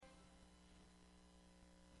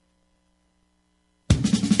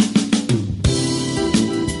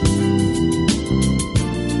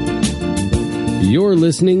You're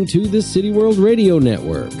listening to the City World Radio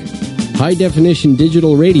Network. High-definition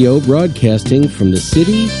digital radio broadcasting from the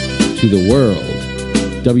city to the world.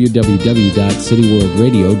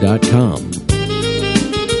 www.cityworldradio.com.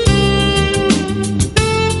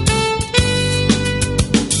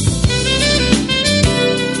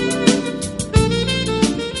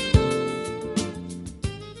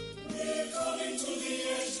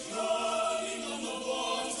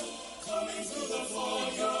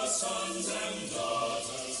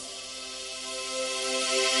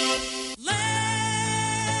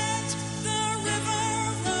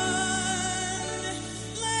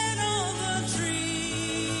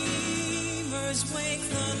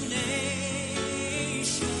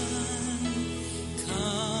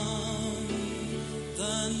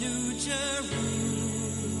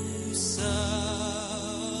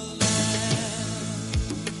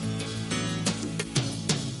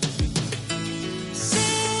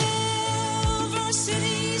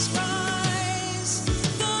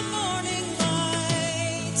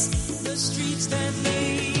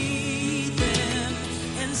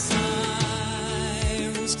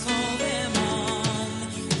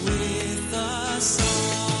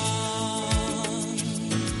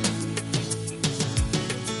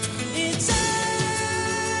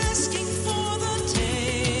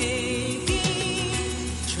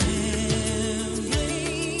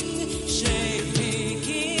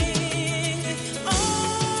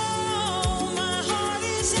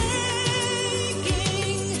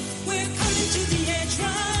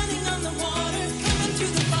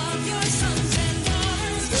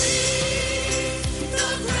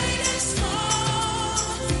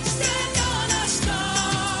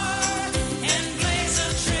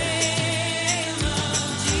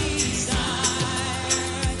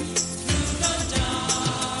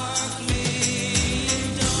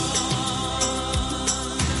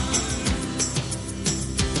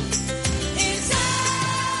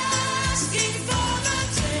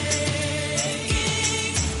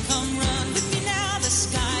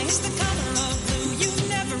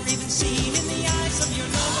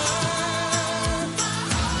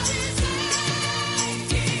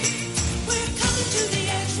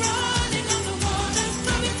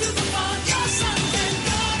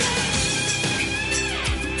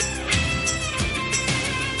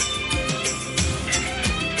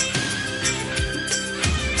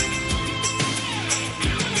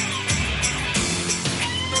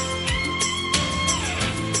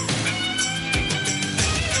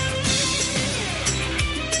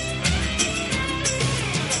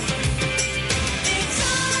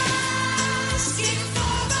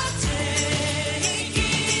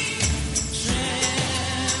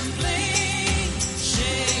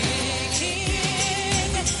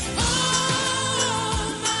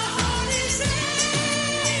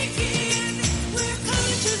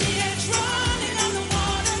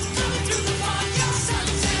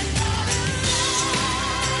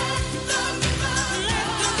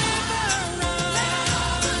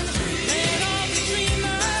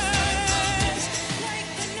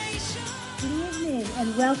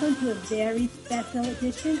 Welcome to a very special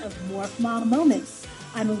edition of Morph Mom Moments.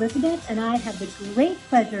 I'm Elizabeth, and I have the great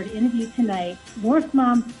pleasure to interview tonight Morph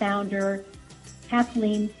Mom founder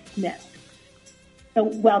Kathleen Smith. So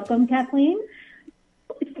welcome, Kathleen.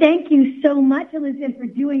 Thank you so much, Elizabeth, for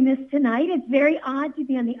doing this tonight. It's very odd to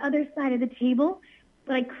be on the other side of the table,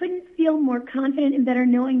 but I couldn't feel more confident and better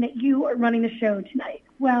knowing that you are running the show tonight.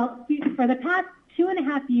 Well, for the past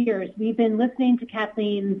 2.5 years, we've been listening to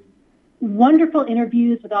Kathleen's wonderful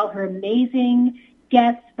interviews with all her amazing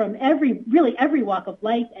guests from every walk of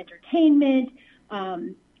life, entertainment,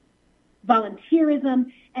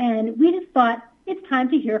 volunteerism, and we just thought it's time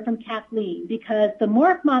to hear from Kathleen because the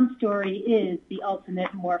Morph Mom story is the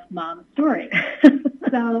ultimate Morph Mom story.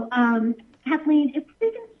 So, Kathleen, if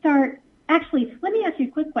we can start, actually, let me ask you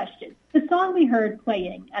a quick question. The song we heard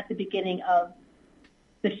playing at the beginning of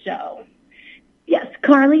the show. Yes,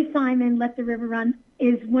 Carly Simon, Let the River Run,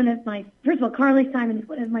 is one of my, first of all, Carly Simon is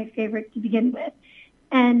one of my favorites to begin with.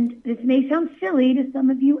 And this may sound silly to some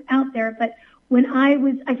of you out there, but when I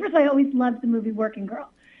always loved the movie Working Girl.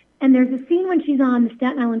 And there's a scene when she's on the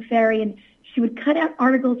Staten Island Ferry, and she would cut out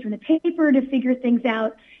articles from the paper to figure things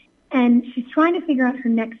out. And she's trying to figure out her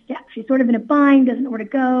next step. She's sort of in a bind, doesn't know where to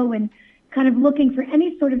go, and kind of looking for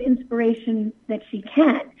any sort of inspiration that she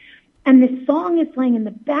can. And this song is playing in the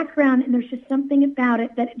background, and there's just something about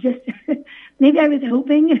it that just, maybe I was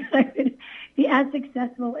hoping I would be as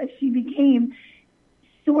successful as she became,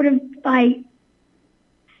 sort of by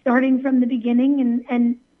starting from the beginning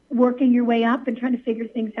and working your way up and trying to figure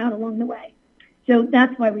things out along the way. So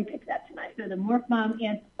that's why we picked that tonight. So the Morph Mom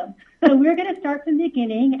Anthem. So we're going to start from the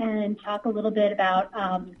beginning and talk a little bit about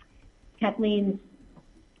Kathleen's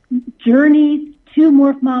journey to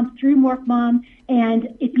Morph Mom, through Morph Mom.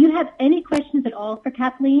 And if you have any questions at all for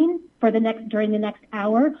Kathleen during the next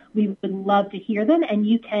hour, we would love to hear them. And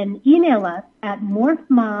you can email us at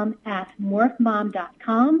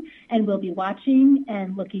morphmom@morphmom.com, and we'll be watching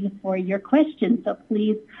and looking for your questions. So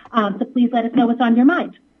please let us know what's on your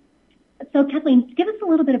mind. So Kathleen, give us a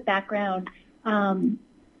little bit of background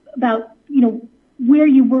about, where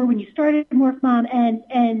you were when you started Morph Mom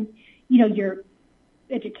and your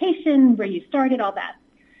education, where you started, all that.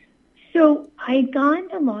 So I had gone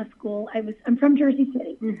to law school. I'm from Jersey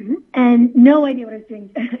City, and no idea what I was doing.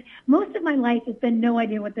 Most of my life has been no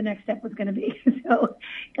idea what the next step was going to be. So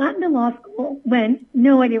got into law school, went,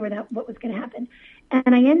 no idea what was going to happen.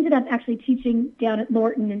 And I ended up actually teaching down at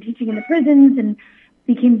Lorton and teaching in the prisons, and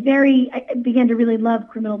I began to really love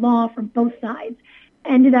criminal law from both sides.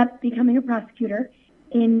 Ended up becoming a prosecutor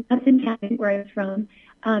in Hudson County, where I was from.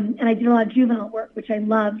 And I did a lot of juvenile work, which I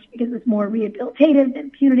loved because it was more rehabilitative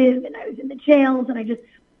than punitive, and I was in the jails, and I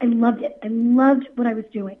loved it. I loved what I was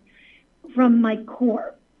doing from my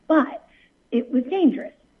core, but it was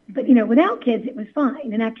dangerous. But, without kids, it was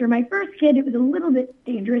fine. And after my first kid, it was a little bit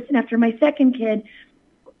dangerous. And after my second kid,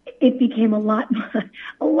 it became a lot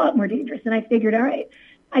more dangerous. And I figured, all right,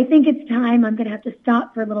 I think it's time. I'm going to have to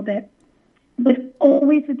stop for a little bit, but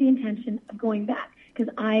always with the intention of going back,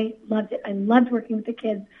 because I loved it. I loved working with the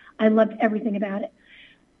kids. I loved everything about it.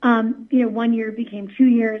 1 year became 2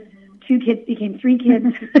 years. 2 kids became 3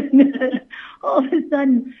 kids. All of a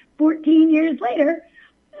sudden, 14 years later,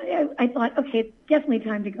 I thought, okay, it's definitely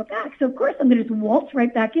time to go back. So, of course, I'm going to just waltz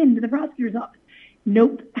right back into the prosecutor's office.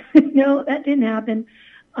 Nope. No, that didn't happen.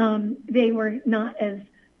 They were not as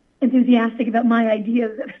enthusiastic about my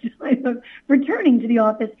ideas at the time of returning to the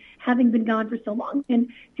office, having been gone for so long. And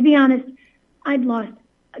to be honest, I'd lost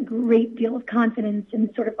a great deal of confidence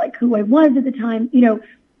in sort of like who I was at the time.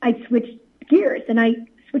 I switched gears, and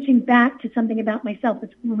switching back to something about myself was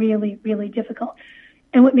really, really difficult.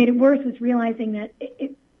 And what made it worse was realizing that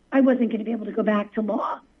I wasn't going to be able to go back to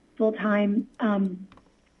law full time. On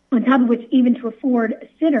top of which, even to afford a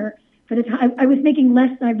sitter for the time, I was making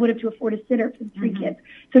less than I would have to afford a sitter for the 3 kids.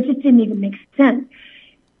 So it just didn't even make sense.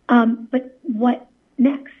 But what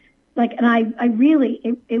next? And I really,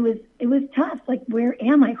 it was tough. Like, where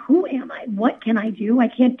am I? Who am I? What can I do? I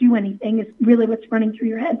can't do anything is really what's running through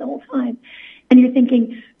your head the whole time. And you're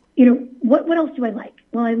thinking, what else do I like?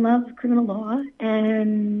 Well, I love criminal law,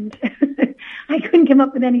 and I couldn't come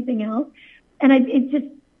up with anything else. And it just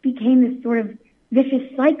became this sort of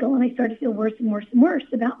vicious cycle, and I started to feel worse and worse and worse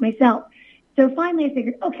about myself. So finally I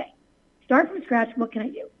figured, okay, start from scratch. What can I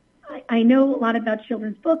do? I know a lot about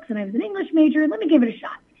children's books, and I was an English major. Let me give it a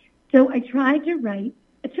shot. So I tried to write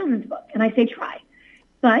a children's book, and I say try.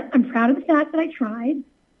 But I'm proud of the fact that I tried,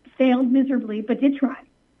 failed miserably, but did try.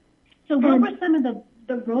 So what were some of the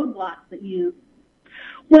roadblocks that you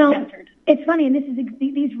encountered? It's funny, and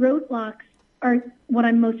these roadblocks are what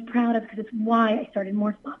I'm most proud of, because it's why I started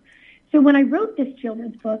Morph Mom. So when I wrote this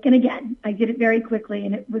children's book, and again, I did it very quickly,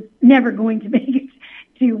 and it was never going to make it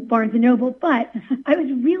to Barnes & Noble, but I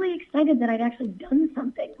was really excited that I'd actually done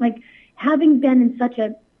something. Like, having been in such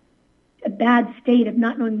a bad state of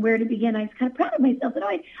not knowing where to begin, I was kind of proud of myself that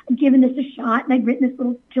I'd given this a shot, and I'd written this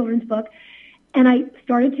little children's book. And I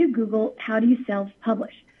started to Google, how do you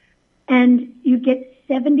self-publish? And you get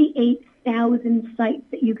 78,000 sites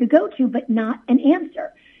that you could go to, but not an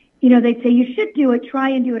answer. They'd say, you should do it, try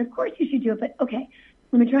and do it. Of course you should do it, but okay,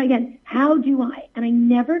 let me try again. How do I? And I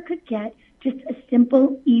never could get just a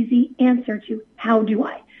simple, easy answer to how do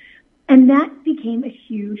I? And that became a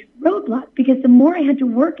huge roadblock, because the more I had to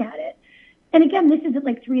work at it, and again, this is at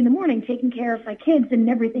like 3 a.m, taking care of my kids and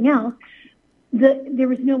everything else, there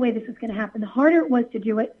was no way this was going to happen. The harder it was to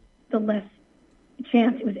do it, the less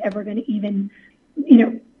chance it was ever going to even,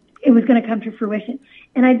 it was going to come to fruition.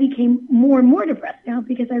 And I became more and more depressed now,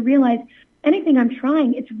 because I realized anything I'm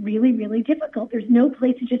trying, it's really, really difficult. There's no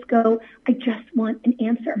place to just go, I just want an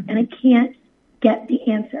answer, and I can't get the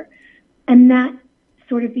answer. And that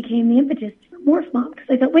sort of became the impetus for Morph Mom, because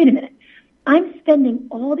I thought, wait a minute, I'm spending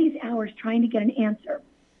all these hours trying to get an answer.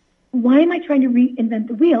 Why am I trying to reinvent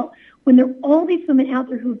the wheel when there are all these women out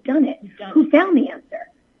there who've done it, who found the answer?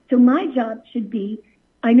 So my job should be,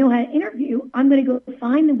 I know how to interview. I'm going to go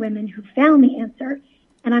find the women who found the answer,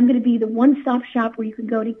 and I'm going to be the one-stop shop where you can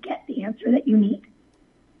go to get the answer that you need.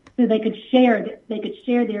 So they could share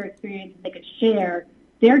their experience, they could share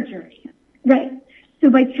their journey. Right. So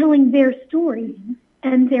by telling their stories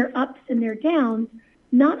and their ups and their downs,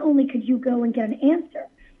 not only could you go and get an answer,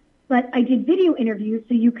 but I did video interviews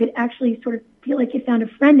so you could actually sort of feel like you found a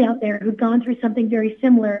friend out there who'd gone through something very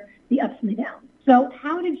similar, the ups and the downs. So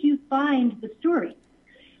how did you find the story?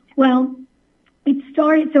 Well, it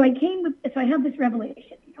started, so I have this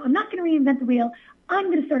revelation. I'm not going to reinvent the wheel. I'm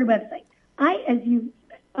going to start a website.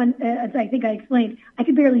 As I think I explained, I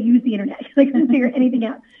could barely use the internet. I couldn't figure anything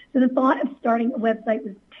out. So the thought of starting a website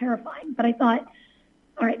was terrifying. But I thought,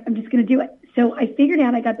 all right, I'm just going to do it. So I figured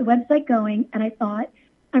out, I got the website going, and I thought,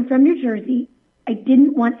 I'm from New Jersey. I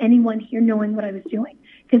didn't want anyone here knowing what I was doing.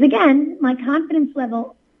 Because again, my confidence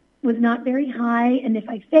level was not very high. And if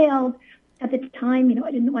I failed at the time,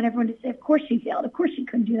 I didn't want everyone to say, of course she failed. Of course she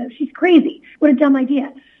couldn't do that. She's crazy. What a dumb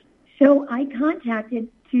idea. So I contacted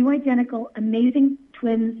 2 identical, amazing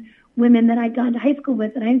twins, women that I'd gone to high school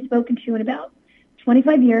with and I hadn't spoken to in about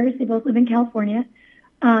 25 years. They both live in California,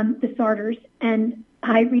 the Sarters. And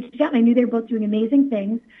I reached out and I knew they were both doing amazing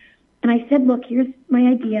things. And I said, look, here's my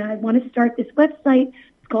idea. I want to start this website.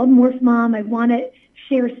 It's called Morph Mom. I want to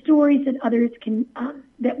share stories that others can,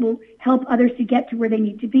 that will help others to get to where they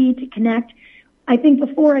need to be, to connect. I think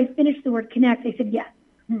before I finished the word connect, I said yes.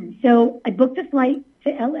 So I booked a flight to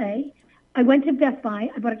LA. I went to Best Buy.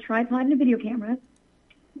 I bought a tripod and a video camera,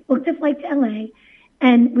 booked a flight to LA,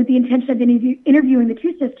 and with the intention of interviewing the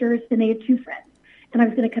 2 sisters, and they had 2 friends. And I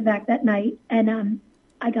was going to come back that night, and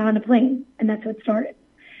I got on a plane, and that's how it started.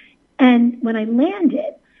 And when I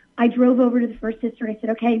landed, I drove over to the first sister, and I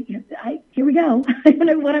said, okay, here we go. I don't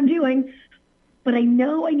know what I'm doing, but I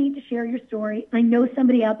know I need to share your story. I know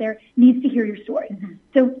somebody out there needs to hear your story. Mm-hmm.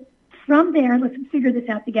 So from there, let's figure this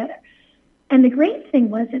out together. And the great thing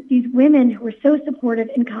was that these women who were so supportive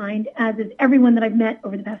and kind, as is everyone that I've met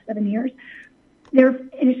over the past 7 years, their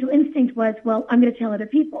initial instinct was, well, I'm going to tell other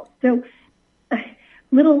people. So I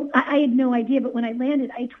had no idea, but when I landed,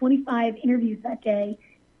 I had 25 interviews that day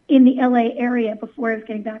in the LA area before I was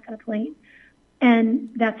getting back on a plane. And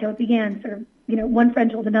that's how it began. Sort of, one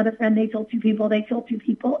friend told another friend, they told 2 people, they told 2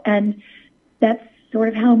 people. And that's sort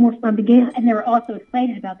of how Morph Mom began. And they were also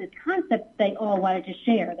excited about this concept they all wanted to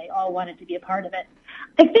share. They all wanted to be a part of it.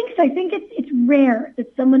 I think so. I think it's rare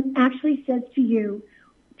that someone actually says to you,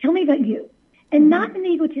 tell me about you. And not in an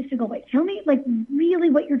egotistical way. Tell me, really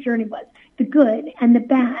what your journey was, the good and the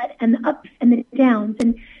bad and the ups and the downs.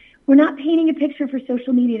 And we're not painting a picture for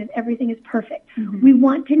social media that everything is perfect. Mm-hmm. We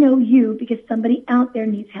want to know you because somebody out there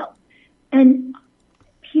needs help. And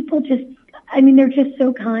people they're just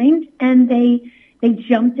so kind, and they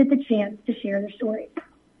jumped at the chance to share their stories.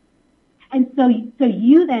 And so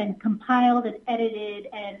you then compiled and edited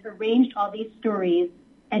and arranged all these stories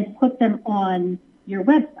and put them on your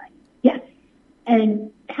website. Yes.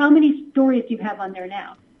 And how many stories do you have on there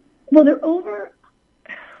now? Well, they're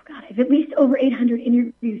I have at least over 800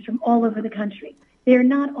 interviews from all over the country. They're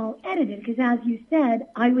not all edited because, as you said,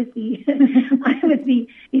 I was the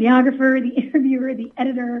videographer, the interviewer, the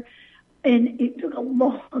editor, and it took a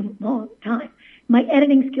long, long time. My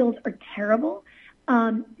editing skills are terrible.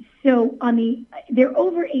 So they're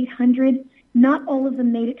over 800. Not all of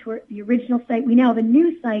them made it to the original site. We now have a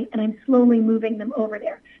new site, and I'm slowly moving them over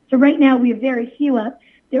there. So right now we have very few up.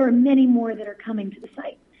 There are many more that are coming to the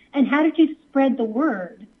site. And how did you spread the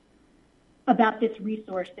word about this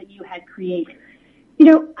resource that you had created?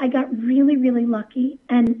 I got really, really lucky.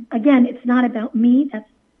 And again, it's not about me. That's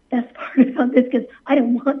the best part about this, because I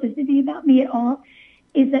don't want this to be about me at all,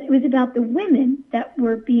 is that it was about the women that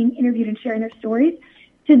were being interviewed and sharing their stories.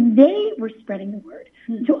 So they were spreading the word.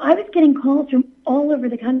 Mm-hmm. So I was getting calls from all over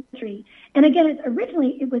the country. And again,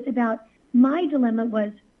 originally it was about, my dilemma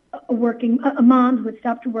was a mom who had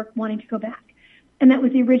stopped her work wanting to go back. And that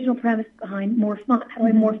was the original premise behind Morph Mom. How do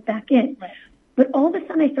I morph back in? Right. But all of a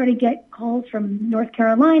sudden I started to get calls from North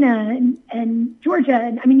Carolina and Georgia,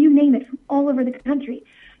 and you name it, from all over the country.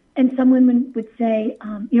 And some women would say,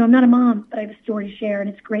 I'm not a mom, but I have a story to share, and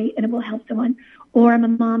it's great, and it will help someone. Or I'm a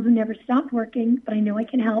mom who never stopped working, but I know I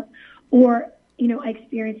can help. Or, I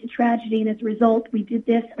experienced a tragedy, and as a result, we did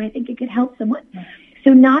this, and I think it could help someone. Right.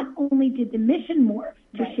 So not only did the mission morph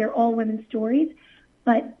to share all women's stories,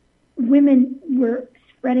 but women were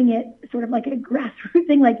spreading it sort of like a grassroots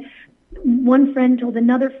thing. Like one friend told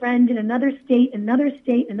another friend in another state, another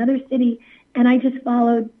city, and I just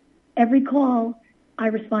followed every call I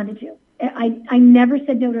responded to. I never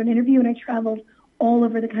said no to an interview, and I traveled all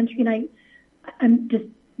over the country, and I'm just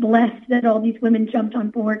blessed that all these women jumped on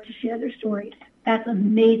board to share their stories. That's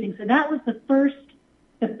amazing. So that was the first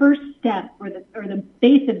step, or the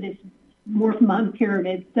base of this Morph Mom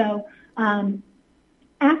pyramid. So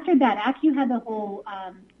after you had the whole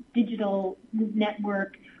digital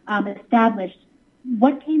network established,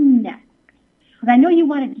 what came next? Because I know you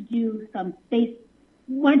wanted to do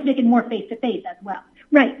wanted to make it more face-to-face as well.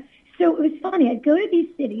 Right. So it was funny. I'd go to these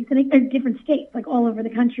cities, different states, like all over the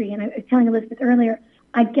country. And I was telling Elizabeth earlier,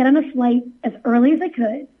 I'd get on a flight as early as I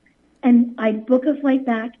could, and I'd book a flight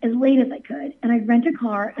back as late as I could, and I'd rent a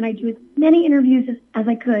car, and I'd do as many interviews as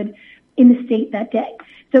I could in the state that day.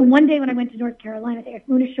 So one day when I went to North Carolina, I think I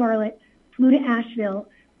flew to Charlotte, flew to Asheville,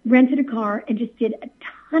 rented a car, and just did a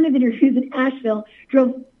ton of interviews in Asheville,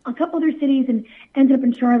 drove a couple other cities, and ended up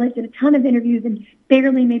in Charlotte, did a ton of interviews, and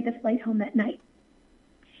barely made the flight home that night.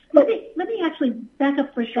 Let me actually back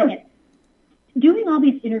up for a second. Doing all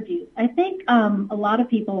these interviews, I think a lot of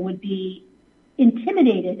people would be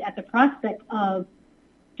intimidated at the prospect of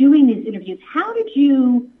doing these interviews. How did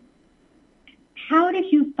you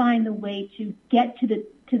find the way to get to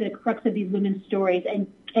the crux of these women's stories and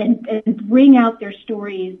bring out their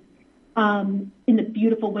stories in the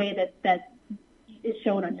beautiful way that is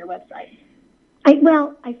shown on your website?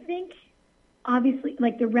 I think obviously,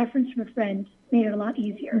 like the reference from a friend made it a lot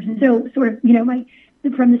easier. Mm-hmm. So sort of,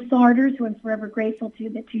 from the Sarders, who I'm forever grateful to,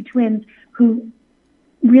 the two twins who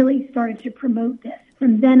really started to promote this.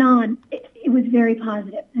 From then on, it was very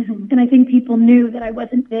positive. Mm-hmm. And I think people knew that I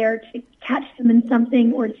wasn't there to catch them in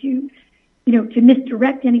something or to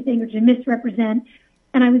misdirect anything or to misrepresent.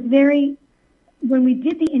 And I was when we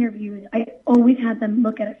did the interviews, I always had them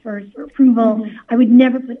look at it first for approval. Mm-hmm. I would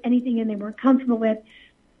never put anything in they weren't comfortable with.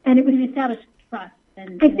 And it was established trust.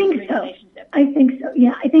 I think so.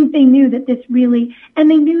 Yeah, I think they knew that this really, and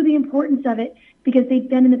they knew the importance of it because they'd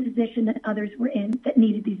been in the position that others were in that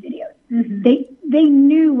needed these videos. Mm-hmm. They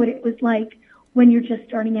knew what it was like when you're just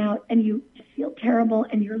starting out and you just feel terrible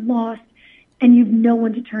and you're lost and you've no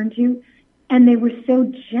one to turn to. And they were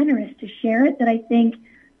so generous to share it that I think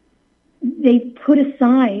they put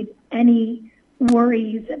aside any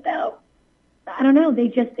worries about, I don't know, they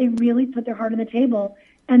really put their heart on the table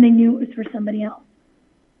and they knew it was for somebody else.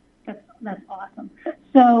 That's awesome.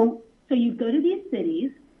 So you go to these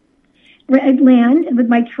cities. I'd land with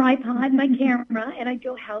my tripod, my camera, and I'd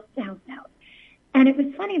go house to house to house. And it was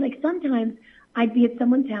funny, like sometimes I'd be at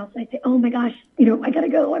someone's house and I'd say, oh my gosh, I gotta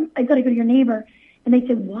go. I gotta go to your neighbor. And they'd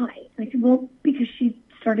say, why? And I said, well, because she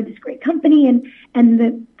started this great company. And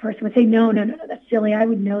the person would say, no, that's silly. I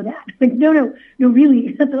would know that. Like, no,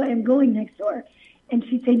 really, that's why I'm going next door. And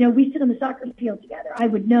she'd say, no, we sit on the soccer field together. I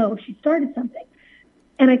would know if she started something.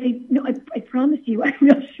 And I'd say, no, I promise you, I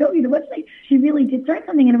will show you the website. She really did start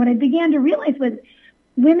something. And what I began to realize was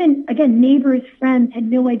women, again, neighbors, friends, had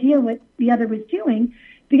no idea what the other was doing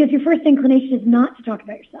because your first inclination is not to talk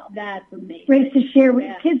about yourself. That's amazing. Right? It's to share what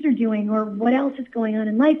your kids are doing or what else is going on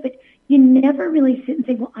in life. But you never really sit and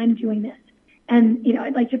say, well, I'm doing this. And,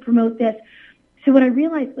 I'd like to promote this. So what I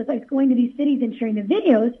realized was I was going to these cities and sharing the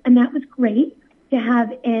videos, and that was great to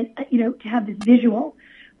have, to have this visual.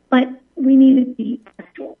 But we needed the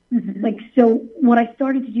actual. Mm-hmm. So what I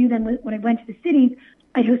started to do then when I went to the cities,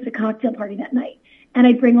 I'd host a cocktail party that night. And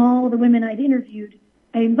I'd bring all the women I'd interviewed.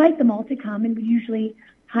 I'd invite them all to come, and we'd usually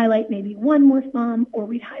highlight maybe one Morph Mom, or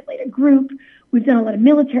we'd highlight a group. We've done a lot of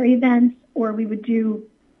military events, or we would do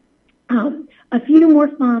a few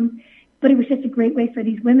Morph Moms. But it was just a great way for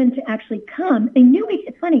these women to actually come. They knew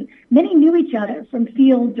it's funny, many knew each other from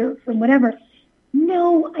fields or from whatever.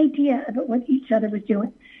 No idea about what each other was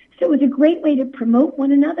doing. So it was a great way to promote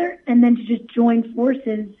one another and then to just join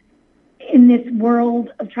forces in this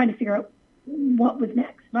world of trying to figure out what was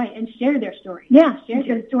next. Right, and share their stories. Yeah, share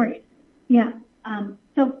their stories. Yeah.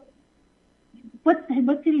 So what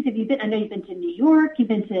cities have you been? I know you've been to New York, you've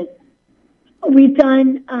been to... We've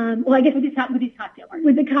done, I guess with these cocktail parties.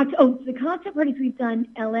 With the cocktail parties, we've done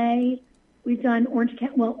L.A., we've done Orange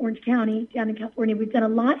County down in California. We've done a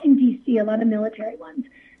lot in D.C., a lot of military ones.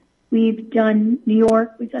 We've done New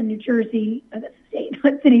York. We've done New Jersey. Oh, that's a state,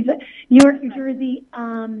 not cities, but New York, New Jersey.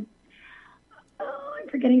 I'm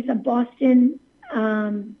forgetting some. Boston.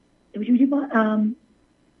 Where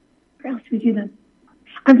else did we do them?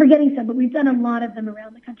 I'm forgetting some, but we've done a lot of them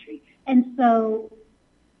around the country. And so,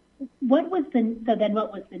 what was the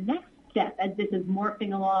next step as this is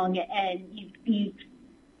morphing along and you've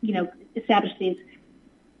established these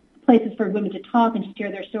places for women to talk and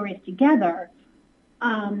share their stories together?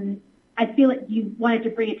 I feel like you wanted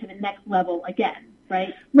to bring it to the next level again,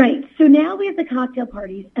 right? Right. So now we have the cocktail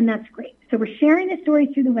parties, and that's great. So we're sharing the stories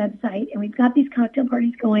through the website, and we've got these cocktail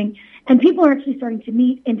parties going, and people are actually starting to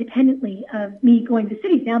meet independently of me going to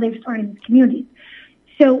cities. Now they've started these communities.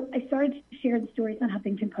 So I started to share the stories on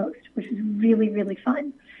Huffington Post, which was really, really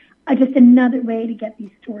fun. Just another way to get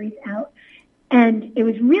these stories out. And it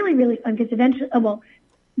was really, really fun because eventually,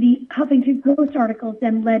 the Huffington Post articles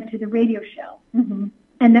then led to the radio show. Mm-hmm.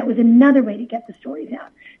 And that was another way to get the stories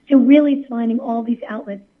out. So really finding all these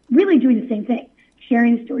outlets, really doing the same thing,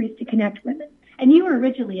 sharing stories to connect women. And you were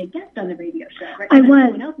originally a guest on the radio show, right? I was.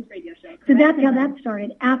 Someone else's radio show. Correct? So that's how that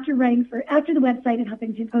started. After the website at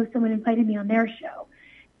Huffington Post, someone invited me on their show.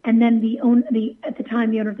 And then at the time,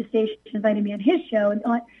 the owner of the station invited me on his show and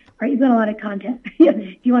thought, all right, you've got a lot of content.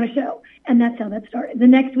 Do you want a show? And that's how that started. The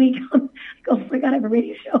next week, I go, oh my God, I have a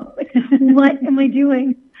radio show. What am I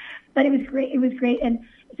doing? But it was great. It was great. And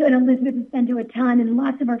so Elizabeth has been to a ton, and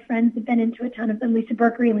lots of our friends have been into a ton of them. Lisa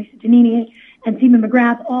Berkery and Lisa Giannini and Seema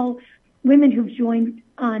McGrath, all women who've joined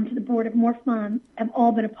on to the board of Morph Mom, have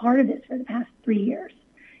all been a part of this for the past 3 years.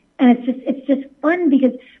 And it's just fun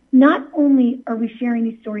because not only are we sharing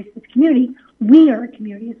these stories with the community, we are a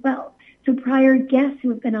community as well. So prior guests who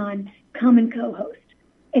have been on come and co-host.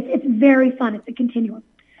 It's very fun. It's a continuum.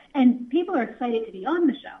 And people are excited to be on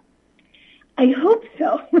the show. I hope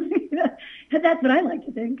so. That's what I like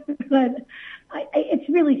to think. But it's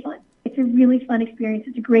really fun. It's a really fun experience.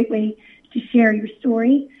 It's a great way to share your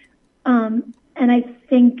story. And I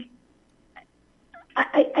think,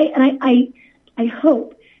 I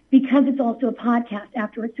hope, because it's also a podcast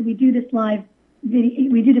afterwards, so we do this live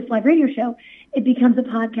radio show, it becomes a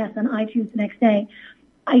podcast on iTunes the next day.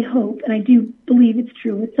 I hope, and I do believe it's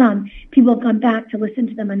true with some, people have gone back to listen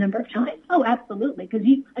to them a number of times. Oh, absolutely. Because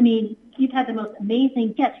you've had the most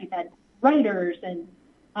amazing guests. You've had writers and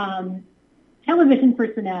television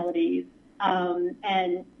personalities,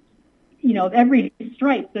 and every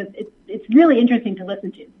stripe. So it's really interesting to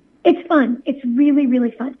listen to. It's fun. It's really,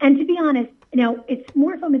 really fun. And to be honest, it's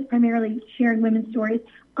Morph Mom is primarily sharing women's stories.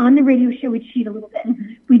 On the radio show, we cheat a little bit.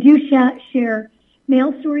 Mm-hmm. We do share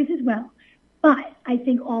male stories as well. But I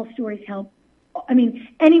think all stories help. I mean,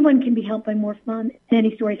 anyone can be helped by Morph Mom, and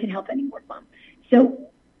any story can help any Morph Mom.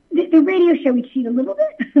 So the radio show, we cheat a little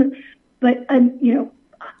bit. But,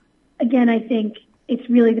 again, I think it's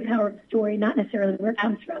really the power of the story, not necessarily where it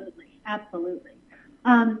comes from. Absolutely.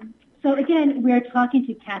 So, again, we're talking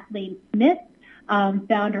to Kathleen Smith,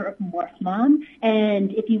 founder of Morph Mom.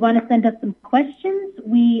 And if you want to send us some questions,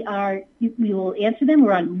 we will answer them.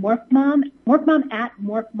 We're on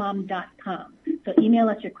morphmom@morphmom.com. So email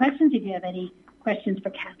us your questions if you have any questions for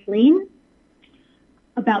Kathleen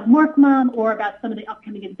about Morph Mom or about some of the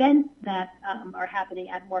upcoming events that are happening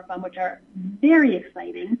at Morph Mom, which are very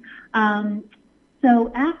exciting.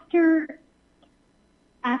 So after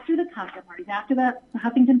the cocktail parties, after the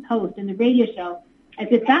Huffington Post and the radio show, as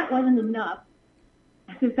if that wasn't enough,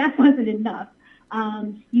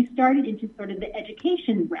 you started into sort of the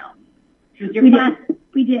education realm with your classes.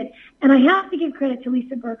 We did. And I have to give credit to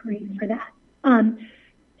Lisa Berkery for that.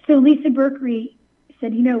 So Lisa Berkery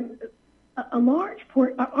said, a large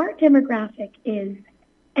our demographic is,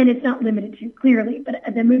 and it's not limited to clearly, but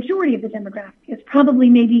the majority of the demographic is probably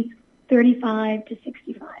maybe 35 to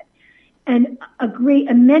 65. And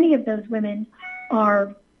many of those women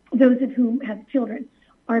are, those of whom have children,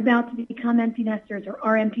 are about to become empty nesters or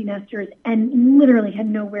are empty nesters and literally had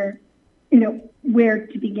nowhere, where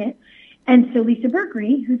to begin. And so Lisa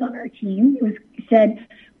Berkery, who's on our team, said,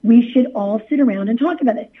 we should all sit around and talk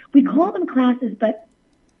about this. We call them classes, but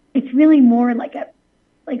it's really more like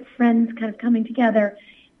friends kind of coming together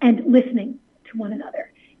and listening to one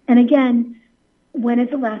another. And again, when is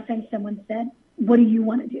the last time someone said, what do you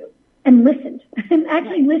want to do? And listened, and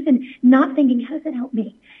actually listened, not thinking, how does that help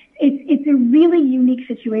me? It's a really unique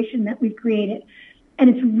situation that we've created, and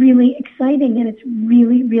it's really exciting, and it's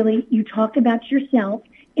really, really, you talk about yourself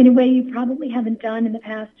in a way you probably haven't done in the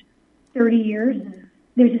past 30 years. Mm-hmm.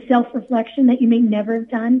 There's a self-reflection that you may never have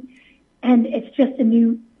done, and it's just a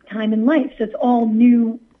new time in life, so it's all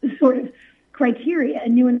new sort of criteria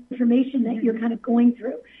and new information that you're kind of going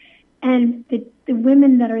through. And the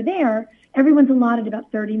women that are there, everyone's allotted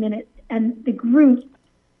about 30 minutes, and the group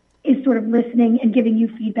is sort of listening and giving you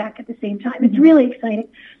feedback at the same time. It's really exciting.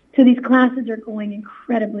 So these classes are going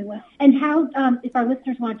incredibly well. And how, if our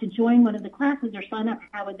listeners want to join one of the classes or sign up,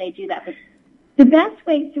 how would they do that? The best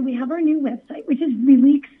way, so we have our new website, which is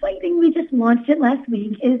really exciting. We just launched it last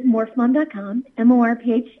week, is morphmom.com,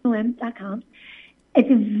 morphmom.com.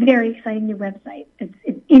 It's a very exciting new website.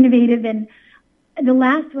 It's innovative, and the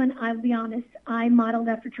last one, I'll be honest, I modeled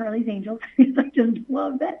after Charlie's Angels because I just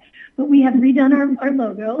love that. But we have redone our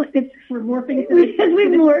logo. We're morphing we've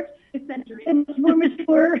morphed. And it's more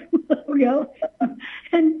mature logo.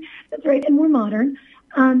 And that's right, and more modern.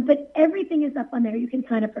 But everything is up on there. You can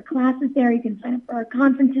sign up for classes there. You can sign up for our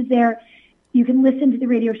conferences there. You can listen to the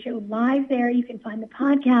radio show live there. You can find the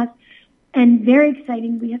podcast. And very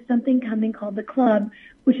exciting, we have something coming called The Club,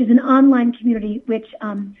 which is an online community which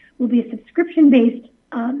will be a subscription-based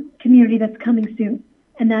community that's coming soon.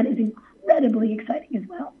 and that is incredibly exciting as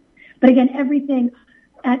well. But again, everything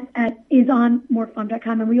is on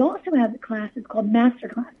morphmom.com, and we also have the classes called master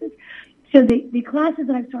classes. So the classes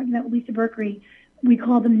that I was talking about with Lisa Berkery, we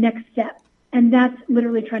call them Next Step, and that's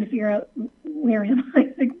literally trying to figure out where am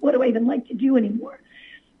I, like what do I even like to do anymore.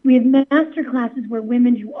 We have master classes where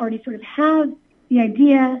women who already sort of have the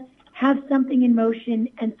idea, have something in motion,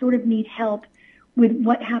 and sort of need help with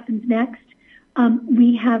what happens next.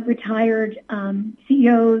 We have retired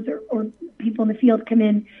CEOs or people in the field come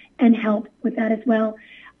in and help with that as well.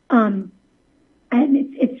 And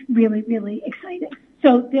it's really, really exciting.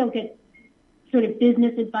 So they'll get sort of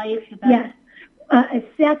business advice about... Yes.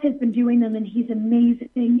 Seth has been doing them, and he's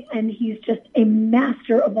amazing, and he's just a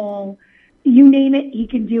master of all. You name it, he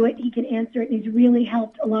can do it, he can answer it, and he's really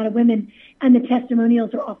helped a lot of women, and the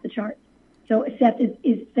testimonials are off the charts. So Seth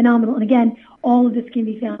is phenomenal. And again, all of this can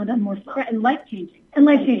be found on MorphMom. Right, and life-changing. And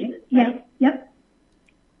life-changing, right? Yep.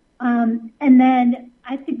 And then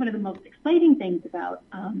I think one of the most exciting things about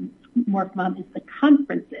MorphMom is the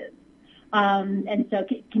conferences. And so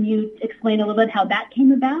can you explain a little bit how that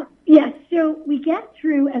came about? Yes. So we get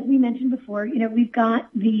through, as we mentioned before, we've got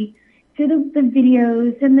the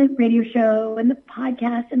videos and the radio show and the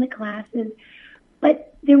podcast and the classes.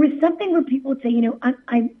 But there was something where people would say,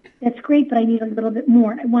 I that's great, but I need a little bit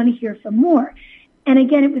more. I want to hear some more. And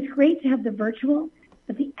again, it was great to have the virtual,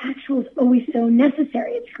 but the actual is always so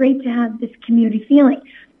necessary. It's great to have this community feeling.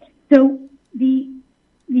 So the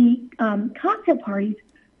cocktail parties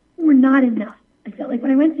were not enough. I felt like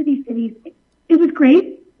when I went to these cities, it was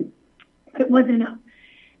great, but it wasn't enough.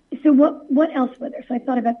 So what else were there? So I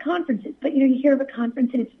thought about conferences, but you hear of a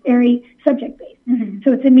conference and it's very subject-based. Mm-hmm.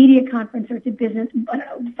 So it's a media conference or it's a business,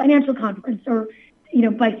 financial conference or,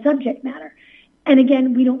 by subject matter. And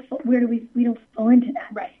again, we don't fall into that.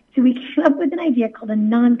 Right. So we came up with an idea called a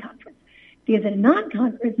non-conference, because at a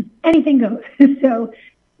non-conference, anything goes. So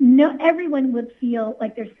everyone would feel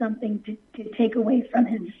like there's something to take away from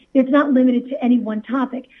it. It's not limited to any one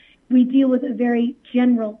topic. We deal with a very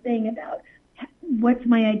general thing about what's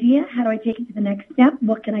my idea, how do I take it to the next step,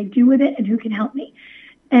 what can I do with it, and who can help me.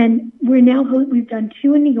 And we've done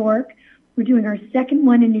 2 in New York. We're doing our second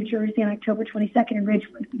one in New Jersey on October 22nd in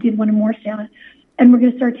Ridgewood. We did one in Morristown. And we're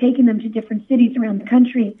going to start taking them to different cities around the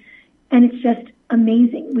country. And it's just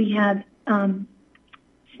amazing. We have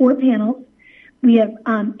 4 panels. We have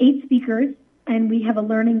 8 speakers, and we have a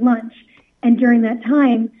learning lunch. And during that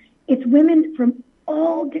time, it's women from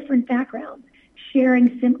all different backgrounds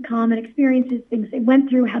sharing some common experiences, things they went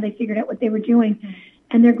through, how they figured out what they were doing.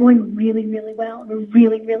 And they're going really, really well. We're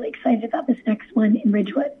really, really excited about this next one in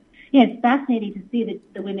Ridgewood. Yeah, it's fascinating to see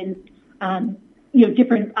the women's,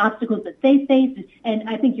 different obstacles that they face. And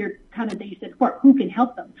I think you're kind of, that you said before, who can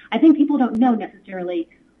help them. I think people don't know necessarily,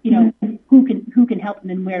 who can help them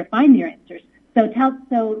and where to find their answers. So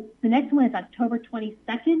the next one is October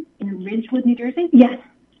 22nd in Ridgewood, New Jersey? Yes,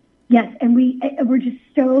 and we're just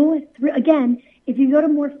so thrilled. Again, if you go to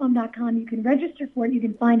morphmom.com, you can register for it. You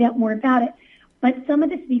can find out more about it. But some of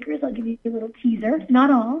the speakers, I'll give you a little teaser, not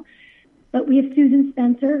all, but we have Susan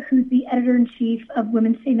Spencer, who's the editor-in-chief of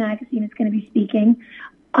Women's Day Magazine, is going to be speaking.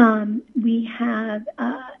 We have,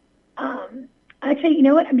 actually, you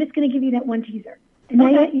know what? I'm just going to give you that one teaser. And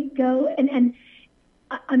now you go, and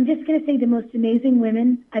I'm just going to say the most amazing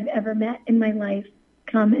women I've ever met in my life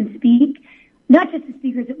come and speak. Not just the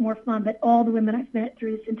speakers at MorphMom, but all the women I've met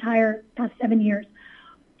through this entire past 7 years.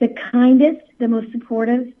 The kindest, the most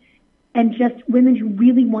supportive, and just women who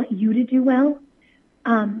really want you to do well.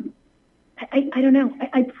 I don't know.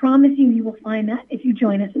 I promise you will find that if you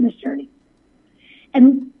join us in this journey.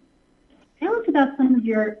 And tell us about some of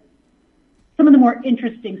the more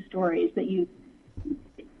interesting stories that you've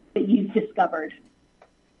discovered,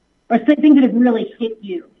 or things that have really hit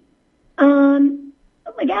you.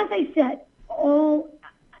 Like as I said,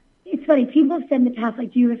 it's funny. People have said in the past,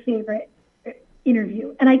 like, do you have a favorite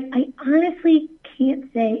interview? And I honestly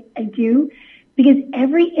can't say I do, because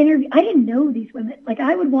every interview, I didn't know these women. Like,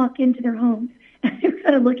 I would walk into their homes and they were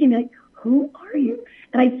kind of looking like, who are you?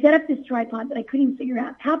 And I set up this tripod that I couldn't even figure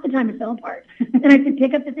out. Half the time it fell apart. And I had to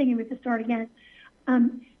pick up the thing and we had to start again.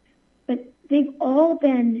 But they've all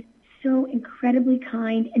been so incredibly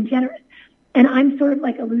kind and generous. And I'm sort of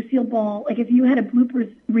like a Lucille Ball. Like, if you had a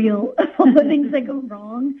bloopers reel of all the things that go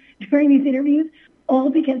wrong during these interviews, all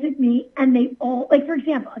because of me. And they all, like, for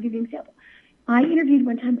example, I'll give you an example. I interviewed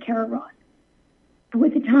one time Kara Ross, who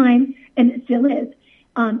at the time, and it still is,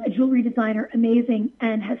 a jewelry designer, amazing,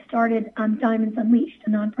 and has started Diamonds Unleashed, a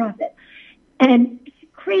nonprofit. And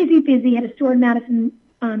crazy busy, had a store in Madison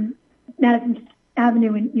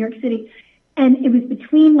Avenue in New York City. And it was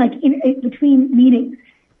between meetings,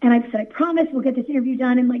 And I said, I promise we'll get this interview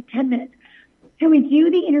done in like 10 minutes. So we do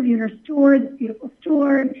the interview in her store, this beautiful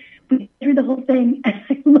store. We get through the whole thing, and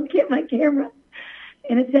I look at my camera,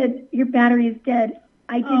 and it said, your battery is dead.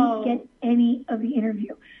 I didn't get any of the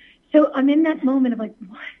interview. So I'm in that moment of like,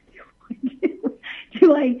 what do I do?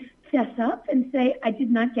 Do I fess up and say, I did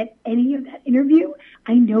not get any of that interview?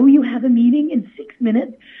 I know you have a meeting in 6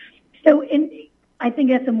 minutes. So I think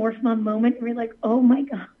that's a Morph Mom moment where you're like, oh my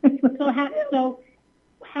God. So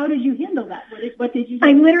how did you handle that? What did you do?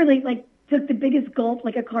 I literally took the biggest gulp,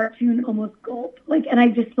 like a cartoon almost gulp. And I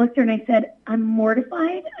just looked at her and I said, I'm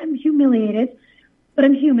mortified, I'm humiliated, but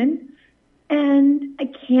I'm human. And I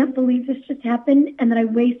can't believe this just happened and that I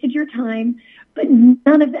wasted your time, but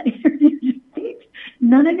none of that interview just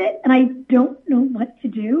none of it. And I don't know what to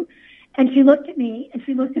do. And she looked at me and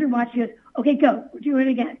she looked at her watch. She goes, okay, go. We're doing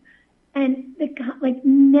it again. And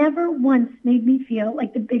never once made me feel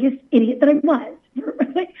like the biggest idiot that I was for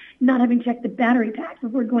not having checked the battery pack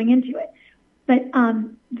before going into it. But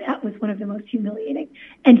that was one of the most humiliating.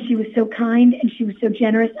 And she was so kind and she was so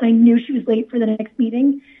generous. And I knew she was late for the next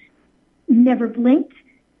meeting. Never blinked,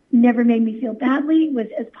 never made me feel badly, was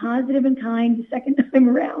as positive and kind the second time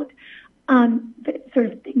around. But sort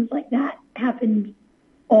of things like that happened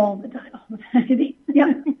all the time.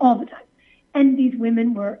 Yeah, all the time. And these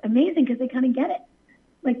women were amazing because they kind of get it.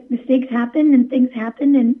 Like mistakes happen and things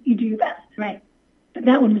happen and you do your best. Right. But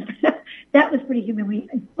that was pretty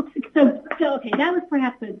humiliating. So okay, that was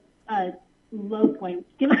perhaps a low point.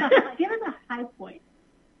 Give us a high point.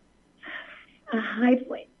 A high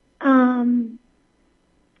point.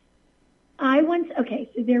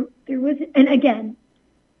 So there was, and again,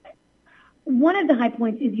 one of the high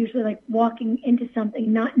points is usually like walking into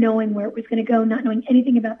something, not knowing where it was going to go, not knowing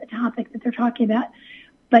anything about the topic that they're talking about,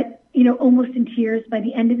 but, almost in tears by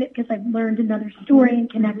the end of it because I've learned another story and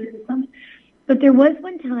connected with something. But there was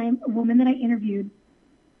one time a woman that I interviewed,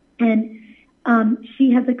 and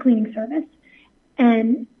she has a cleaning service,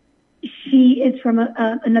 and she is from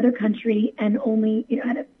another country and only,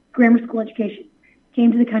 had a grammar school education,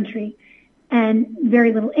 came to the country, and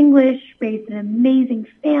very little English, raised an amazing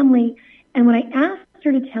family. And when I asked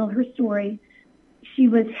her to tell her story, she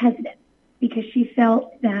was hesitant because she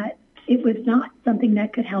felt that it was not something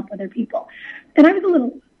that could help other people. And I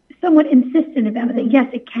was somewhat insistent about it, that yes,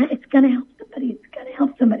 it can, it's going to help somebody, it's going to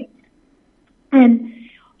help somebody. And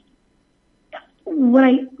what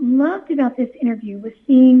I loved about this interview was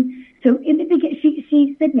seeing, so in the beginning,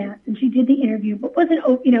 she said yes, and she did the interview, but wasn't,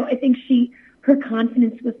 I think her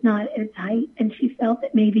confidence was not at its height, and she felt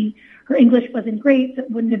that maybe her English wasn't great, so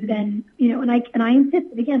it wouldn't have been, and I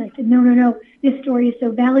insisted again. I said, no, this story is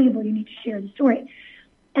so valuable, you need to share the story.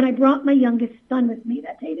 And I brought my youngest son with me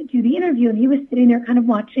that day to do the interview, and he was sitting there kind of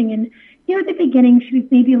watching, and, at the beginning, she was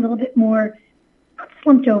maybe a little bit more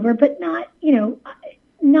slumped over, but not,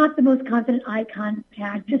 not the most confident eye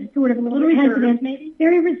contact, just sort of a little hesitant, maybe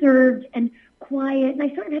very reserved and quiet, and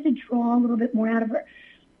I sort of had to draw a little bit more out of her.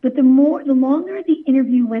 But the longer the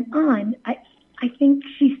interview went on, I think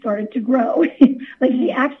she started to grow.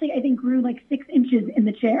 She actually, I think, grew 6 inches in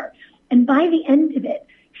the chair. And by the end of it,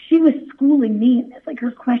 she was schooling me in this.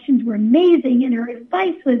 Her questions were amazing and her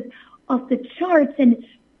advice was off the charts and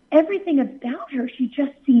everything about her. She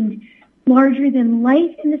just seemed larger than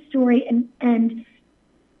life in the story. And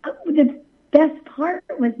the best part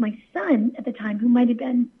was my son at the time, who might have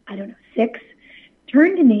been, 6,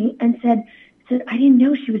 turned to me and said, I didn't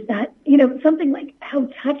know she was that, something like how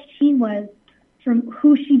touched he was from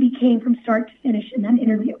who she became from start to finish in that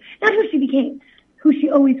interview. Not who she became, who she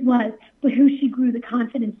always was, but who she grew the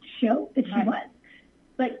confidence to show that she was.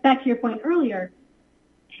 But back to your point earlier,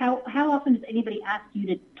 how often does anybody ask you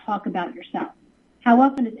to talk about yourself? How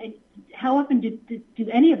often do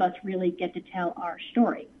any of us really get to tell our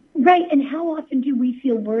story? Right, and how often do we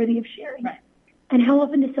feel worthy of sharing? Right. And how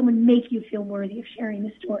often does someone make you feel worthy of sharing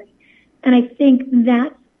the story? And I think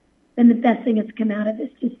that's been the best thing that's come out of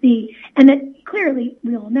this, to see. And that clearly,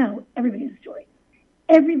 we all know, everybody has a story.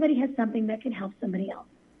 Everybody has something that can help somebody else.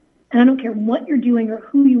 And I don't care what you're doing or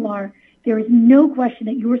who you are, there is no question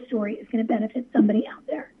that your story is going to benefit somebody out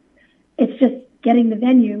there. It's just getting the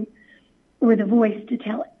venue or the voice to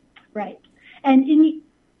tell it. Right. And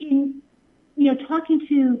in talking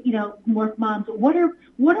to, Morph moms, what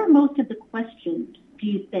are most of the questions, do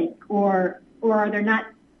you think? Or are there not,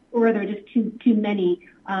 or are there just too many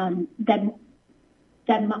that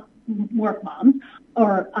Morph moms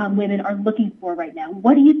or women are looking for right now?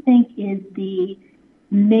 What do you think is the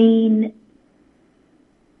main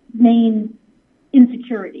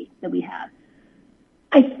insecurity that we have?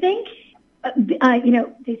 I think,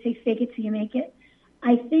 they say fake it till you make it.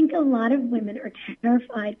 I think a lot of women are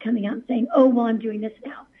terrified coming out and saying, oh, well, I'm doing this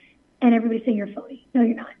now. And everybody's saying you're a phony. No,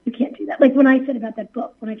 you're not. You can't do that. Like when I said about that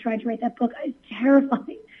book, when I tried to write that book, I was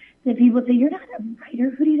terrified that people say, you're not a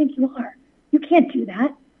writer. Who do you think you are? You can't do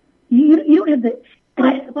that. You don't have the...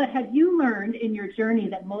 But have you learned in your journey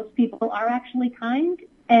that most people are actually kind?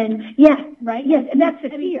 And yes, right? Yes, and that's the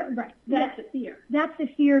fear. Right. That's the fear. That's the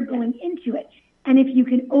fear going into it. And if you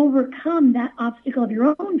can overcome that obstacle of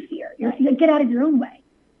your own fear, you get out of your own way.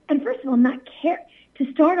 And first of all, not care.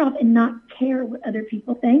 To start off and not care what other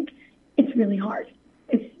people think, it's really hard.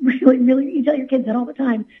 It's really, really, you tell your kids that all the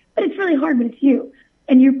time, but it's really hard when it's you.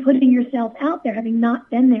 And you're putting yourself out there, having not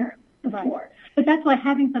been there before. Right. But that's why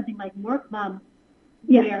having something like Morph Mom,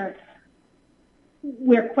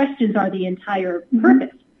 where questions are the entire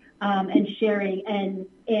purpose, and sharing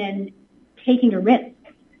and taking a risk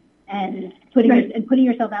and putting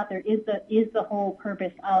yourself out there is the whole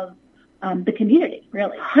purpose of the community,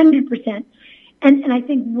 really. 100%. And I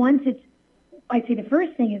think once I'd say the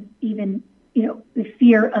first thing is even, the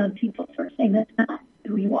fear of people sort of saying that's not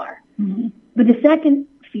who you are. Mm-hmm. But the second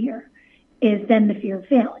fear is then the fear of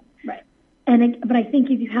failing. Right. But I think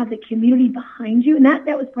if you have the community behind you, and that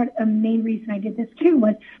was part of the main reason I did this too,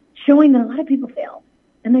 was showing that a lot of people failed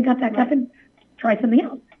and they got back up and tried something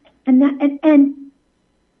else. And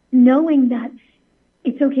knowing that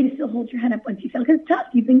it's okay to still hold your head up once you fail, because it's tough.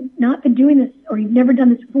 You've not been doing this, or you've never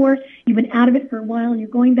done this before. You've been out of it for a while, and you're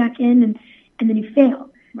going back in, and then you fail.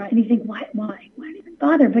 Right. And you think, why did I even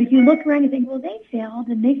bother? But if you look around, you think, well, they failed,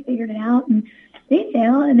 and they figured it out, and they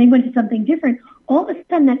failed, and they went to something different. All of a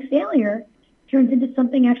sudden, that failure turns into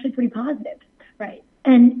something actually pretty positive. Right.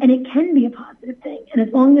 And it can be a positive thing. And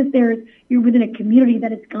as long as you're within a community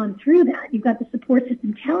that has gone through that, you've got the support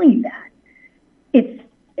system telling you that,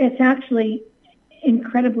 it's actually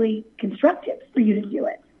incredibly constructive for you to do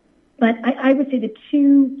it. But I would say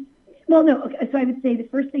so I would say the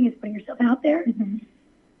first thing is putting yourself out there.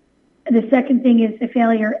 Mm-hmm. The second thing is the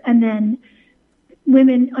failure. And then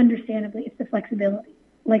women, understandably, it's the flexibility.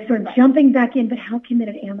 Like sort of jumping back in, but how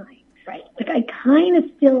committed am I? Right. Like I kind of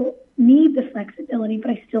still need the flexibility, but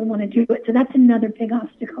I still want to do it. So that's another big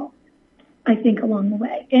obstacle, I think, along the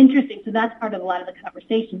way. Interesting. So that's part of a lot of the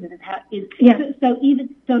conversations.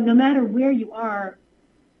 So no matter where you are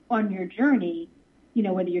on your journey,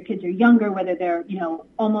 whether your kids are younger, whether they're,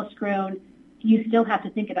 almost grown, you still have to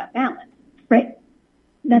think about balance. Right.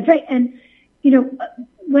 That's right. And,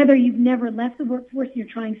 whether you've never left the workforce, you're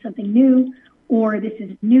trying something new, or this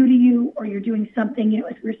is new to you, or you're doing something,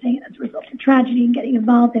 as we were saying, as a result of tragedy and getting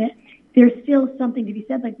involved in it, there's still something to be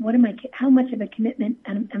said, like, how much of a commitment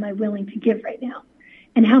am I willing to give right now?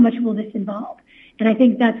 And how much will this involve? And I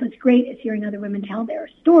think that's what's great is hearing other women tell their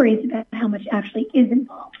stories about how much actually is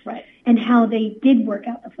involved. Right. And how they did work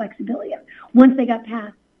out the flexibility of it. Once they got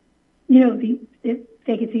past, the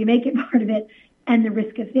fake it till you make it part of it and the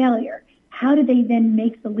risk of failure, how do they then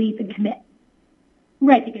make the leap and commit?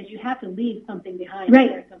 Right, because you have to leave something behind right.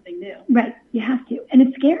 for something new. Right, you have to. And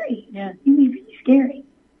it's scary. Yeah. It's really scary.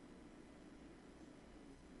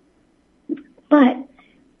 But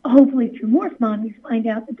hopefully through Morph Mom, you find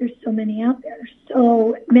out that there's so many out there. There's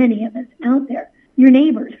so many of us out there. Your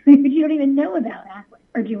neighbors, you don't even know about,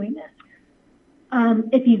 are doing this.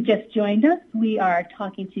 If you've just joined us, we are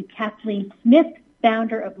talking to Kathleen Smith,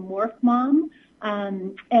 founder of Morph Mom.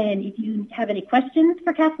 And if you have any questions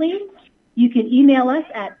for Kathleen, you can email us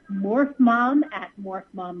at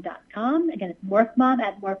morphmom@morphmom.com. Again, it's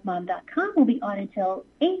morphmom@morphmom.com. We'll be on until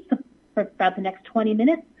 8 for about the next 20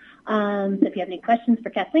 minutes. So if you have any questions for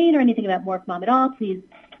Kathleen or anything about Morph Mom at all, please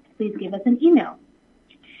give us an email.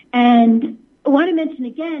 And I want to mention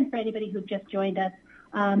again, for anybody who just joined us,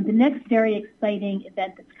 the next very exciting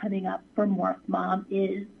event that's coming up for Morph Mom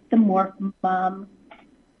is the Morph Mom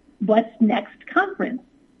What's Next conference,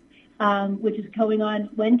 which is going on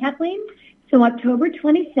when, Kathleen? So October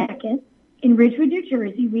 22nd in Ridgewood, New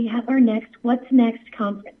Jersey, we have our next What's Next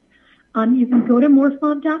conference. You can go to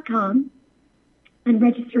morphmom.com and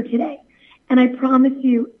register today. And I promise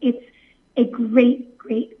you, it's a great,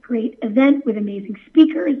 great, great event with amazing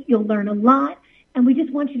speakers. You'll learn a lot, and we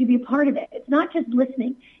just want you to be a part of it. It's not just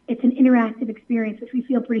listening. It's an interactive experience, which we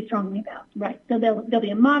feel pretty strongly about. Right. So there'll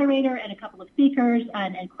be a moderator and a couple of speakers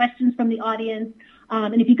and questions from the audience.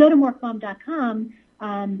 And if you go to morphmom.com,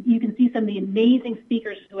 you can see some of the amazing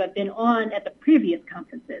speakers who have been on at the previous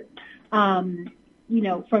conferences,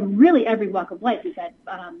 from really every walk of life. We've had,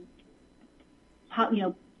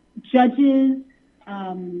 judges.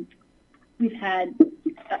 We've had,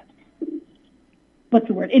 what's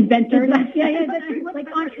the word? Inventors. Yeah,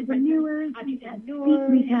 like entrepreneurs.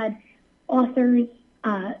 We've had authors,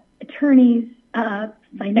 attorneys,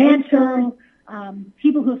 financial,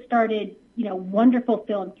 people who have started, wonderful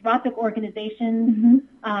philanthropic organizations,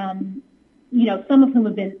 some of whom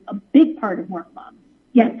have been a big part of Morph Moms.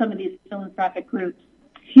 Yes, some of these philanthropic groups.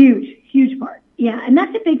 Huge part. Yeah, and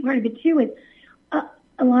that's a big part of it too. Is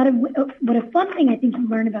a lot of what a fun thing I think you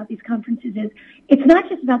learn about these conferences is it's not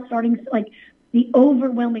just about starting like the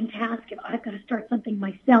overwhelming task of I've got to start something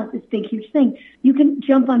myself, this big huge thing. You can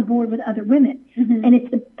jump on board with other women, and it's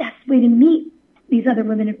the best way to meet these other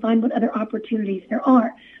women and find what other opportunities there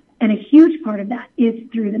are. And a huge part of that is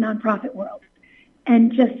through the nonprofit world,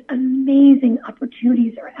 and just amazing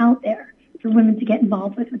opportunities are out there for women to get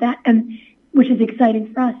involved with that, and which is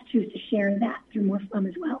exciting for us too, to share that through Morph Mom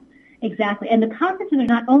as well. Exactly. And the conferences are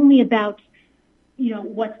not only about,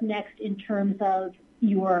 what's next in terms of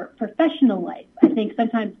your professional life. I think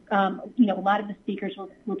sometimes, a lot of the speakers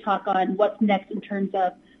will talk on what's next in terms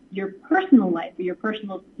of your personal life or your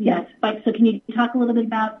personal, yes. So can you talk a little bit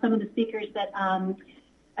about some of the speakers that,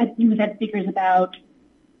 you've had speakers about,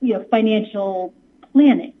 financial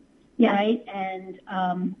planning, yes. right?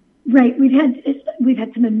 And, right. We've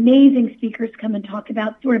had some amazing speakers come and talk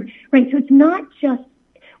about so it's not just,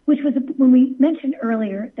 which was when we mentioned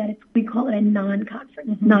earlier that we call it a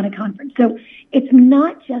non-conference, not a conference. So it's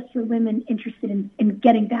not just for women interested in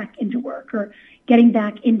getting back into work or getting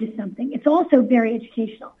back into something. It's also very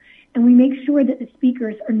educational. And we make sure that the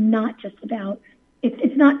speakers are not just about,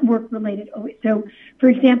 it's not work-related always. So, for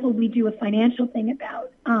example, we do a financial thing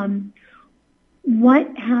about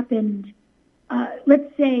what happened.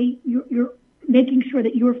 Let's say you're making sure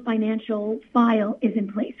that your financial file is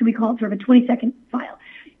in place. So we call it sort of a 20-second file.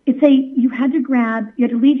 It's say you had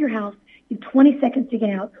to leave your house, you have 20 seconds to get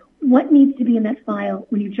out. What needs to be in that file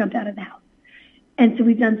when you jumped out of the house? And so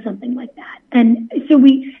we've done something like that. And so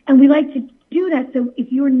we like to do that. So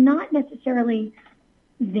if you're not necessarily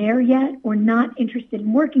there yet or not interested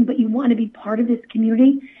in working, but you want to be part of this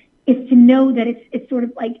community, is to know that it's sort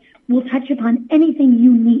of like we'll touch upon anything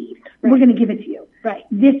you need. Right. We're going to give it to you. Right.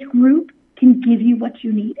 This group can give you what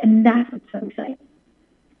you need, and that's what's so exciting.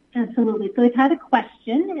 Absolutely. So we've had a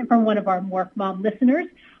question from one of our Morph Mom listeners.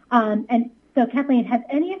 And so, Kathleen, have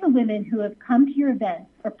any of the women who have come to your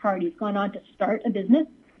events or parties gone on to start a business?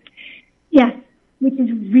 Yes, which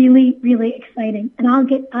is really, really exciting. And I'll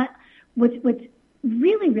get what's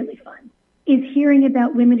really, really fun is hearing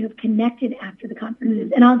about women who have connected after the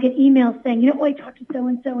conferences. And I'll get emails saying, I talked to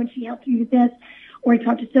so-and-so and she helped me with this, or I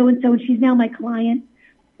talked to so-and-so and she's now my client,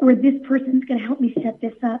 or this person's going to help me set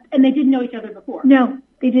this up. And they didn't know each other before. No,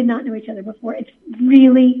 they did not know each other before. It's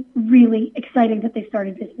really, really exciting that they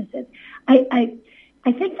started businesses. I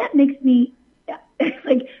think that makes me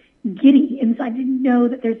like giddy inside to know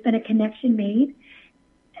that there's been a connection made.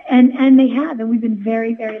 And they have, and we've been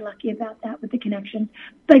very, very lucky about that with the connections.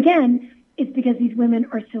 But again, it's because these women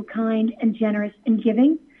are so kind and generous and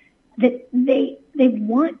giving that they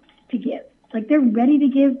want to give. Like they're ready to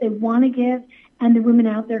give, they want to give, and the women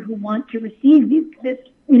out there who want to receive this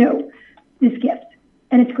gift.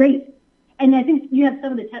 And it's great. And I think you have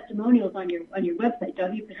some of the testimonials on your website,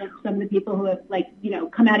 don't you? For some of the people who have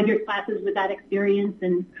come out of your classes with that experience.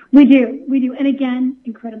 And we do. And again,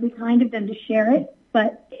 incredibly kind of them to share it,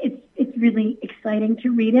 but it's really exciting to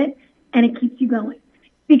read it, and it keeps you going.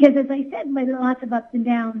 Because as I said, there are lots of ups and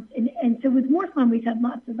downs, and so with Morph Mom, we've had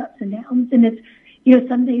lots of ups and downs, and it's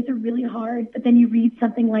some days are really hard, but then you read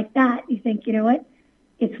something like that, you think, you know what,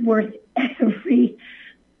 it's worth every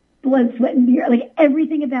blood, sweat, and tears. Like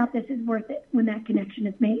everything about this is worth it when that connection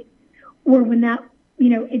is made, or when that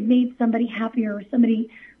it made somebody happier, or somebody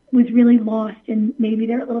was really lost and maybe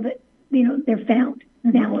they're a little bit they're found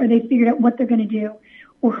now, or they figured out what they're going to do,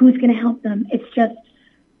 or who's going to help them. It's just,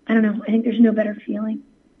 I don't know. I think there's no better feeling.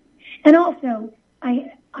 And also,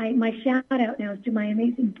 my shout out now is to my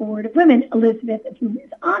amazing board of women, Elizabeth, who is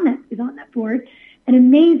on that board, an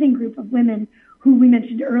amazing group of women who we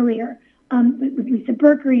mentioned earlier, with Lisa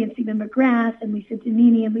Berkery and Stephen McGrath and Lisa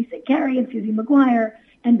Danini and Lisa Carey and Susie McGuire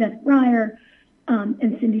and Beth Breyer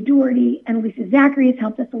and Cindy Doherty and Lisa Zachary has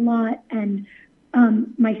helped us a lot, and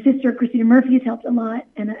my sister Christina Murphy has helped a lot,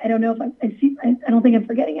 and I don't know if I don't think I'm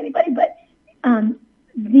forgetting anybody, but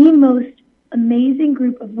the most amazing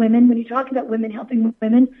group of women. When you talk about women helping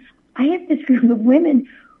women, I have this group of women,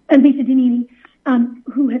 and Lisa Danini,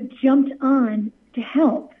 who have jumped on to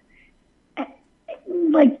help.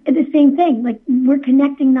 Like the same thing, like we're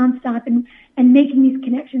connecting nonstop and making these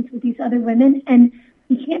connections with these other women, and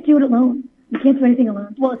you can't do it alone. You can't do anything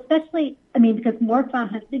alone. Well, especially, because Morph Mom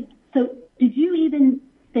has been. So, did you even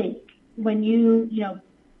think when you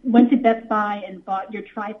went to Best Buy and bought your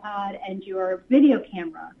tripod and your video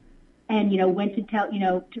camera, and, went to tell,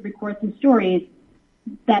 to record some stories,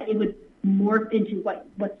 that it would morph into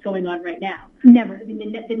what's going on right now. Never. I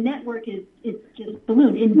mean, the network is just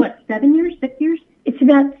ballooned in what, 7 years, 6 years? It's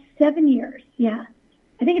about 7 years. Yeah.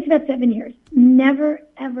 I think it's about 7 years. Never,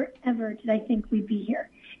 ever, ever did I think we'd be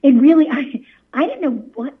here. It really, I didn't know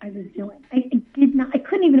what I was doing. I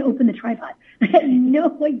couldn't even open the tripod. I had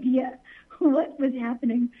no idea what was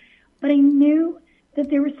happening. But I knew that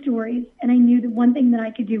there were stories, and I knew that one thing that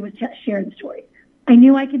I could do was share the stories. I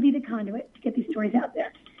knew I could be the conduit to get these stories out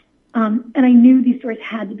there. And I knew these stories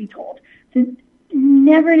had to be told. So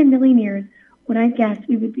never in a million years would I guess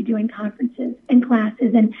we would be doing conferences and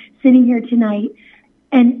classes and sitting here tonight,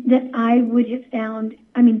 and that I would have found,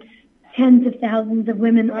 tens of thousands of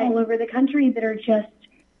women all over the country that are just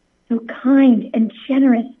so kind and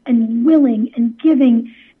generous and willing and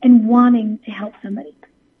giving and wanting to help somebody.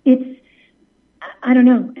 I don't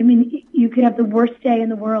know. You could have the worst day in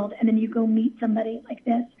the world, and then you go meet somebody like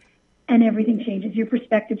this, and everything changes. Your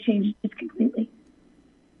perspective changes completely.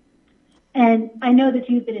 And I know that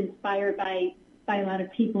you've been inspired by a lot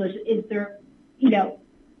of people. Is there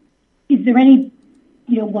any,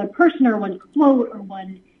 one person or one quote or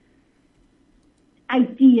one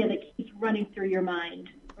idea that keeps running through your mind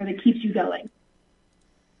or that keeps you going?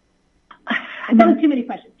 That was too many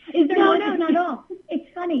questions. Is there No, not at all. It's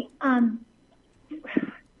funny. There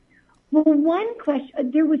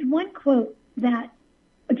was one quote that,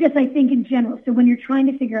 just I think in general, so when you're trying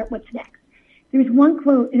to figure out what's next, there was one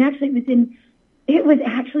quote, and actually it was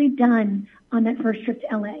actually done on that first trip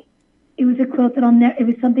to LA. It was a quote that it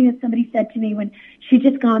was something that somebody said to me when she'd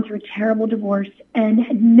just gone through a terrible divorce and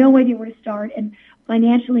had no idea where to start and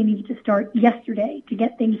financially needed to start yesterday to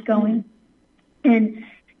get things going and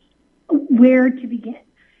where to begin.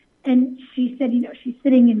 And she said, she's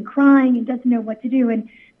sitting and crying and doesn't know what to do. And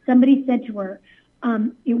somebody said to her,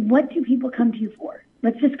 what do people come to you for?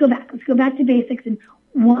 Let's just go back. Let's go back to basics. And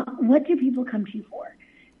what do people come to you for?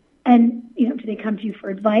 And, do they come to you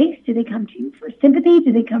for advice? Do they come to you for sympathy?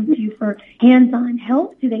 Do they come to you for hands-on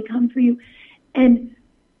help? Do they come for you? And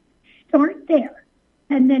start there.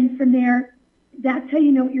 And then from there, that's how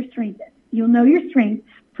you know what your strength is. You'll know your strength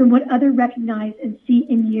from what others recognize and see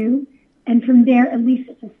in you. And from there, at least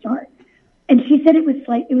it's a start. And she said it was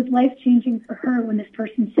life-changing for her when this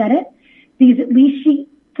person said it, because at least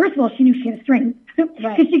first of all, she knew she had a strength,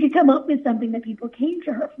 because she could come up with something that people came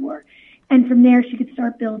to her for. And from there, she could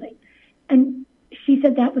start building. And she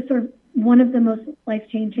said that was sort of one of the most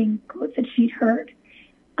life-changing quotes that she'd heard.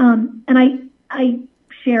 And I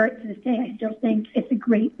share it to this day. I still think it's a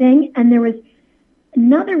great thing. And there was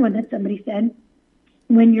another one that somebody said,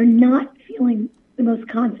 when you're not feeling the most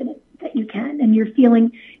confident that you can, and you're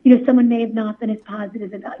feeling, someone may have not been as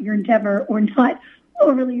positive about your endeavor or not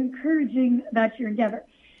overly encouraging about your endeavor.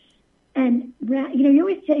 And, you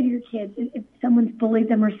always say to your kids, if someone's bullied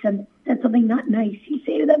them or said something not nice, you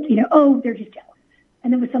say to them, oh, they're just jealous.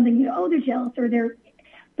 And there was something, oh, they're jealous or they're,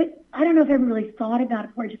 but I don't know if I ever really thought about it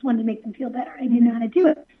before. I just wanted to make them feel better. I didn't know how to do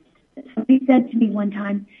it. Somebody said to me one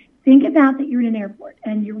time, think about that you're in an airport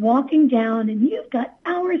and you're walking down and you've got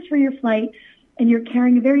hours for your flight and you're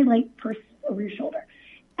carrying a very light purse over your shoulder.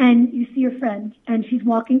 And you see your friend and she's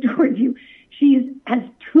walking towards you. She has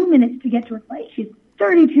 2 minutes to get to her flight. She's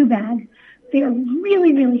 32 bags. They are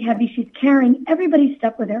really, really heavy. She's carrying everybody's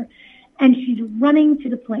stuff with her. And she's running to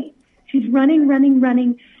the plane. She's running.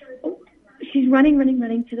 She's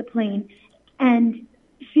running to the plane. And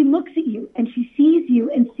she looks at you and she sees you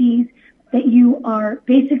and sees that you are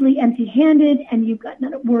basically empty-handed and you've got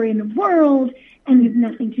not a worry in the world and you've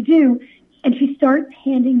nothing to do. And she starts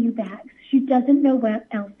handing you bags. She doesn't know what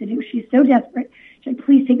else to do. She's so desperate. She's like,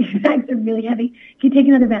 please take these bags. They're really heavy. Can you take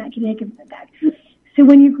another bag? Can you take another bag? So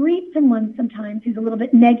when you greet someone sometimes who's a little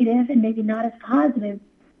bit negative and maybe not as positive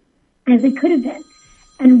as they could have been,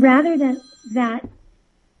 and rather than that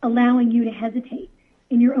allowing you to hesitate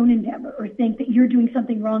in your own endeavor or think that you're doing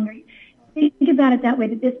something wrong, or think about it that way,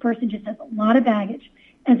 that this person just has a lot of baggage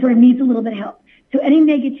and sort of needs a little bit of help. So any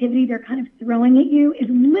negativity they're kind of throwing at you is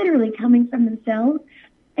literally coming from themselves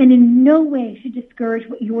and in no way should discourage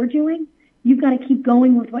what you're doing. You've got to keep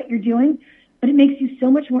going with what you're doing, but it makes you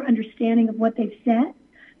so much more understanding of what they've said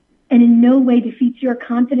and in no way defeats your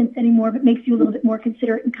confidence anymore, but makes you a little bit more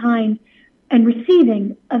considerate and kind and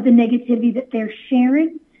receiving of the negativity that they're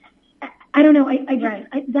sharing. I don't know.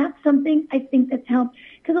 That's something I think that's helped,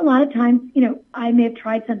 because a lot of times, I may have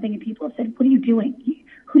tried something and people have said, what are you doing?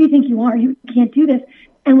 Who do you think you are? You can't do this.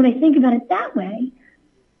 And when I think about it that way,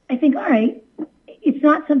 I think, all right, it's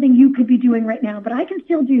not something you could be doing right now, but I can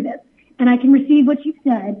still do this. And I can receive what you've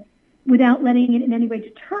said without letting it in any way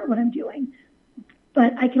deter what I'm doing.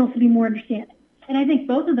 but I can also be more understanding. And I think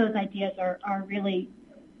both of those ideas are really,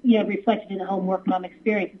 reflected in the whole Morph Mom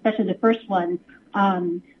experience, especially the first one.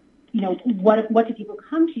 What do people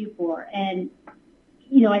come to you for? And,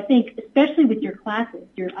 I think especially with your classes,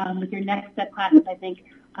 with your next step classes, I think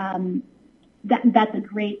that's a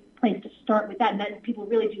great place to start with that. And that people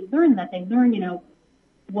really do learn that. They learn,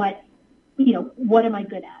 what am I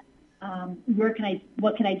good at?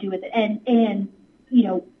 What can I do with it? And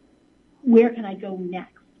where can I go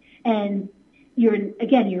next? And you're in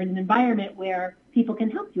an environment where people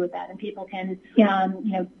can help you with that and people can,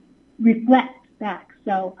 reflect back.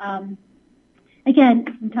 So, again,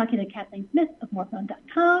 I'm talking to Kathleen Smith of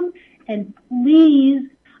morphmom.com, and please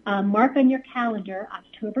mark on your calendar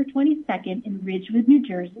October 22nd in Ridgewood, New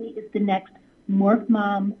Jersey is the next Morph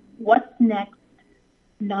Mom What's Next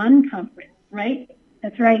non-conference, right?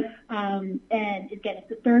 That's right. And again, it's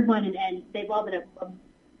the third one, and they've all been a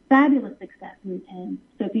fabulous success. And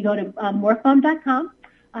so if you go to morphmom.com,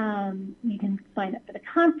 you can sign up for the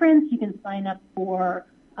conference. You can sign up for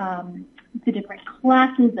the different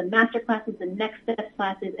classes, the master classes, the next step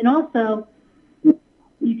classes, and also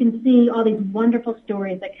you can see all these wonderful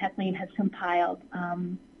stories that Kathleen has compiled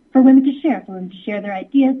for women to share their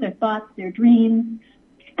ideas, their thoughts, their dreams.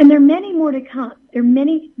 And there are many more to come. There are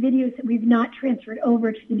many videos that we've not transferred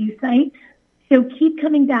over to the new site. So keep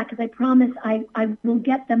coming back, because I promise I will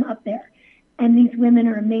get them up there. And these women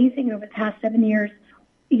are amazing. Over the past 7 years,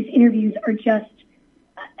 these interviews are just,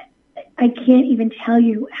 I can't even tell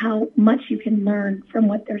you how much you can learn from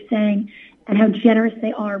what they're saying and how generous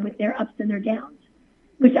they are with their ups and their downs,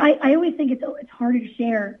 which I always think it's harder to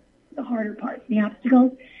share the harder parts, the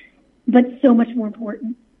obstacles, but so much more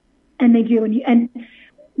important. And they do. And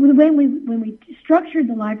when we structured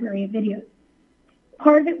the library of videos,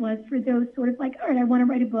 part of it was for those sort of like, all right, I want to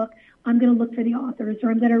write a book. I'm going to look for the authors,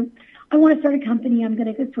 or I want to start a company. I'm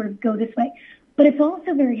going to sort of go this way. But it's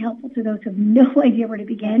also very helpful to those who have no idea where to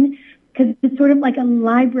begin, because it's sort of like a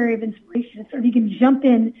library of inspiration. Sort of you can jump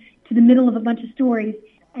in to the middle of a bunch of stories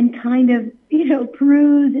and kind of,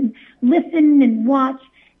 peruse and listen and watch,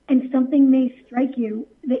 and something may strike you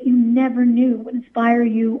that you never knew would inspire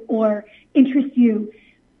you or interest you.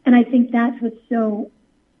 And I think that's what's so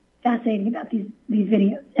fascinating about these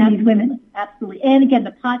videos and these women. Absolutely. And again,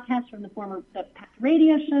 the podcast from the past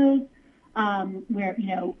radio shows, where,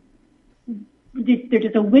 there's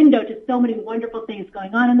just a window to so many wonderful things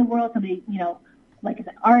going on in the world. So many, like I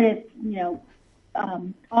said, artists,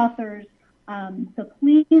 authors. So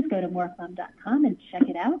please go to morphmom.com and check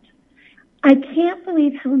it out. I can't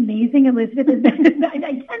believe how amazing Elizabeth has been.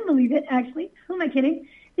 I can believe it, actually. Who am I kidding?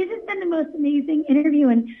 This has been the most amazing interview,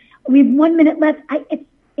 and we have 1 minute left.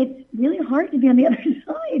 It's really hard to be on the other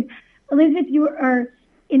side. Elizabeth, you are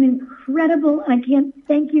an incredible, I can't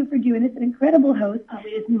thank you for doing this, an incredible host. It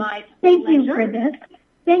is my Thank pleasure. you for this.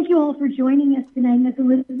 Thank you all for joining us tonight. And as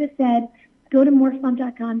Elizabeth said, go to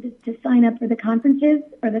morphmom.com to sign up for the conferences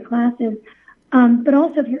or the classes. But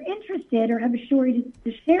also, if you're interested or have a story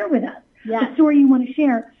to share with us, a story you want to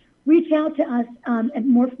share, reach out to us at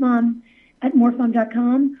morphmom.com,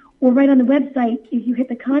 or right on the website. If you hit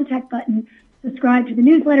the contact button, subscribe to the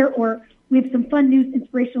newsletter, or we have some fun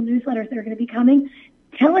inspirational newsletters that are going to be coming.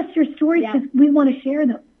 Tell us your stories, because we want to share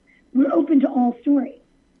them. We're open to all stories.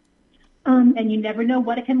 And you never know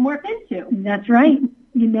what it can morph into. That's right.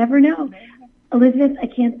 You never know. Elizabeth, I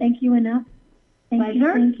can't thank you enough. Thank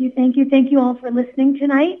you all for listening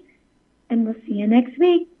tonight, and we'll see you next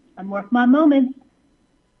week on Morph Mom Moments.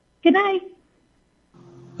 Good night.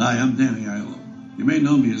 Hi, I'm Danny Aiello. You may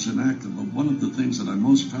know me as an actor, but one of the things that I'm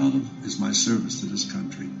most proud of is my service to this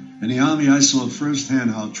country. In the Army, I saw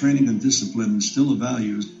firsthand how training and discipline instill the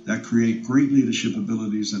values that create great leadership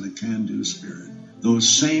abilities and a can-do spirit. Those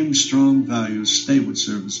same strong values stay with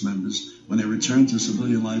service members when they return to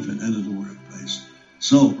civilian life and enter the workplace.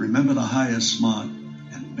 So remember to hire smart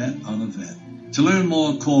and bet on a vet. To learn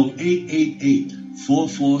more, call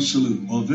 888-44-SALUTE or